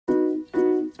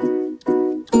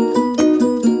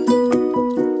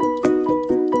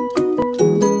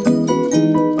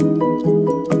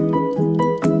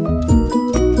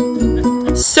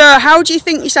how do you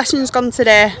think your session's gone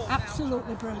today?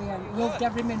 Absolutely brilliant. Loved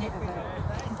every minute of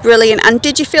it. Brilliant. And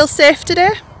did you feel safe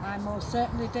today? I most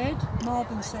certainly did. More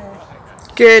than safe.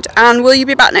 Good. And will you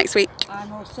be back next week? I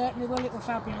most certainly will. It was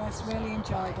fabulous. Really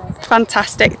enjoyed it.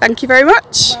 Fantastic. Thank you very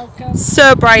much. You're welcome.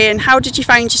 So Brian, how did you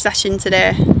find your session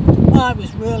today? Well, it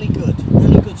was really good.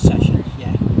 Really good session,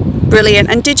 yeah. Brilliant.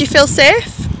 And did you feel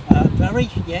safe? Very,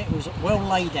 yeah. It was well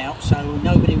laid out, so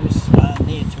nobody was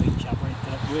near to each other. It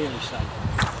felt really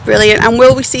safe. Brilliant. And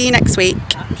will we see you next week?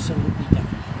 Absolutely,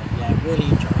 definitely. Yeah, really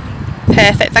enjoyed it.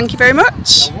 Perfect. Thank you very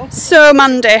much. You're welcome. So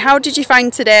Mandy, how did you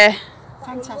find today?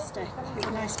 Fantastic. It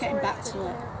was nice getting back to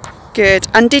it. Good.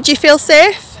 And did you feel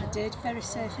safe? I did. Very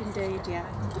safe indeed, yeah.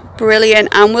 Brilliant.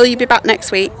 And will you be back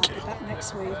next week? I'll be back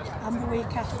next week and the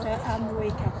week after and the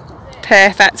week after.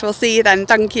 Perfect. We'll see you then.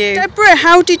 Thank you. Deborah,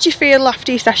 how did you feel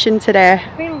after your session today?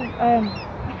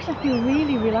 I feel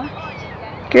really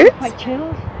relaxed, Good. quite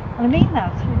chilled, and I mean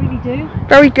that, I really do.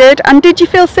 Very good. And did you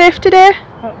feel safe today?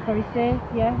 Felt very safe,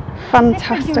 yeah.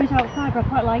 Fantastic. Doing it outside, but I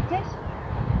quite liked it.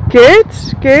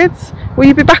 Good, good. Will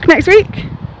you be back next week?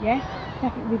 Yes,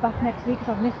 definitely be back next week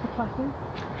because I've missed the classes.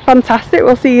 Fantastic.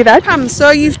 We'll see you then. Pam,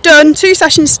 so you've done 2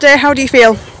 sessions today. How do you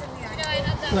feel?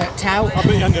 Worked out.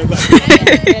 Really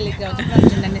good. I've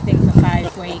not done anything for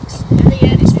 5 weeks.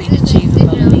 It's been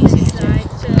achievable and easy to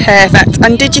do. Perfect.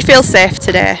 And did you feel safe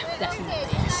today? Definitely,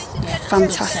 yes. Yeah,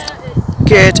 Fantastic.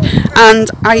 Good.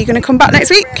 And are you going to come back next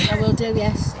week? I will do,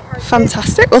 yes.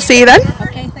 Fantastic. We'll see you then.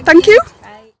 Okay, Thank you.